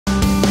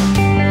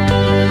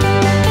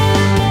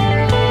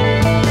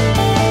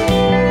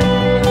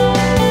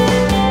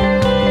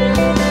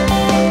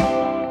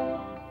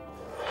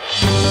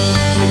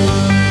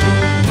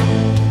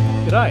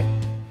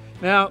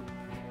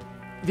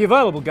The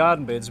available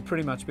garden beds have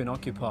pretty much been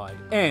occupied,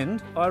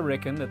 and I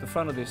reckon that the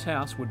front of this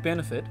house would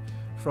benefit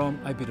from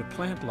a bit of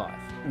plant life.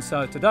 And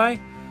so today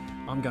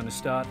I'm going to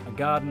start a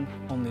garden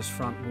on this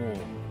front wall.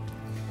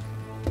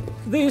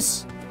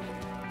 This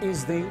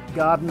is the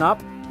Garden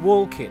Up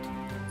wall kit.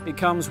 It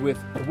comes with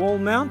a wall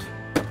mount,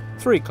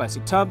 3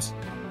 classic tubs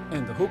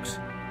and the hooks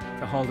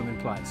to hold them in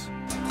place.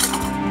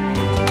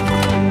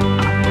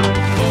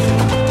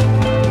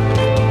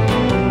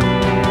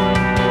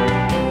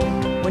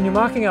 When you're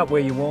marking up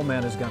where your wall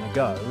mount is going to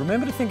go,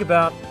 remember to think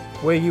about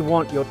where you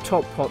want your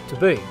top pot to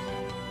be.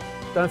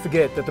 Don't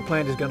forget that the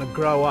plant is going to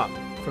grow up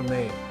from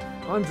there.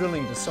 I'm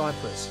drilling into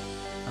cypress,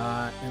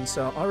 and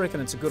so I reckon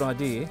it's a good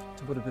idea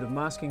to put a bit of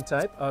masking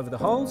tape over the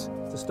holes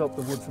to stop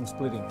the wood from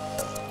splitting.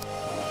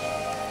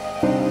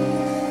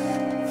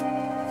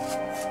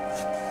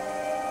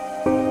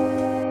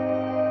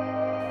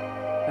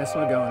 That's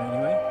not going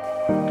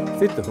anywhere.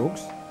 Fit the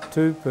hooks,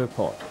 2 per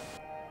pot.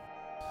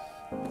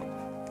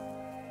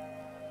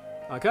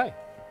 Okay,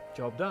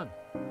 job done.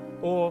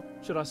 Or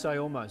should I say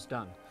almost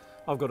done.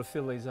 I've got to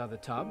fill these other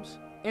tubs,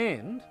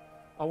 and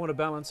I want to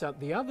balance up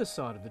the other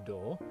side of the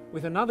door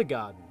with another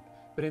garden.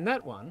 But in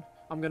that one,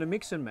 I'm going to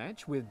mix and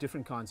match with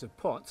different kinds of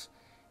pots,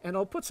 and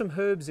I'll put some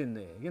herbs in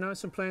there, you know,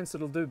 some plants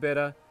that'll do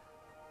better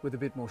with a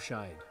bit more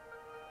shade.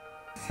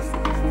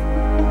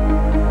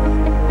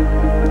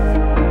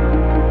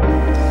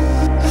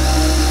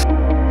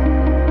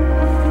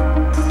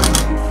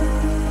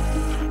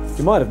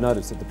 You might have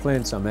noticed that the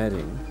plants I'm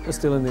adding are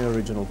still in their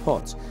original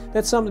pots.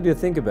 That's something to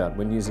think about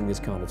when using this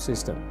kind of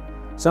system.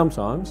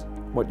 Sometimes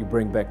what you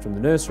bring back from the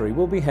nursery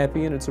will be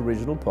happy in its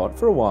original pot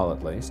for a while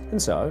at least, and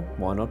so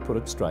why not put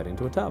it straight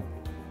into a tub?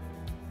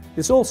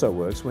 This also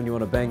works when you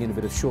want to bang in a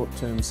bit of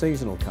short-term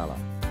seasonal colour.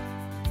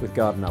 With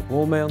Garden Up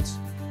wall mounts,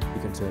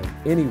 you can turn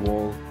any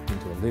wall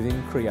into a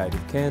living,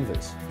 creative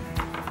canvas.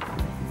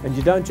 And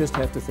you don't just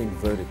have to think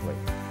vertically.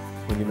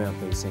 When you mount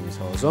these things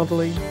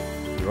horizontally,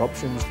 your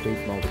options keep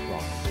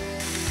multiplying.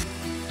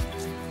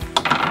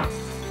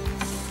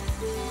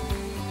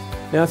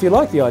 Now, if you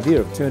like the idea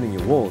of turning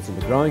your walls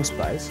into growing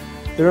space,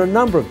 there are a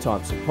number of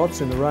types of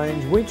pots in the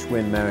range which,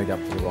 when married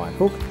up to the right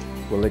hook,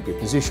 will let you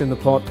position the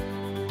pot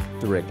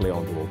directly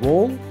onto a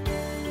wall,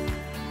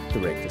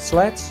 direct to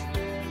slats,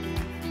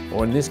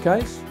 or in this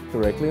case,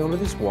 directly onto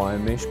this wire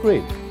mesh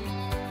grid.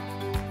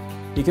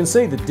 You can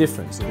see the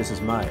difference that this has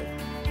made,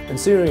 and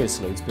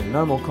seriously, it's been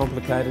no more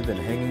complicated than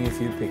hanging a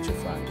few picture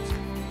frames.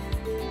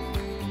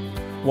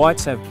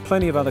 Whites have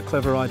plenty of other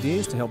clever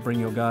ideas to help bring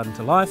your garden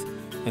to life,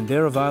 and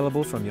they're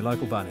available from your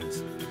local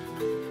Bunnings.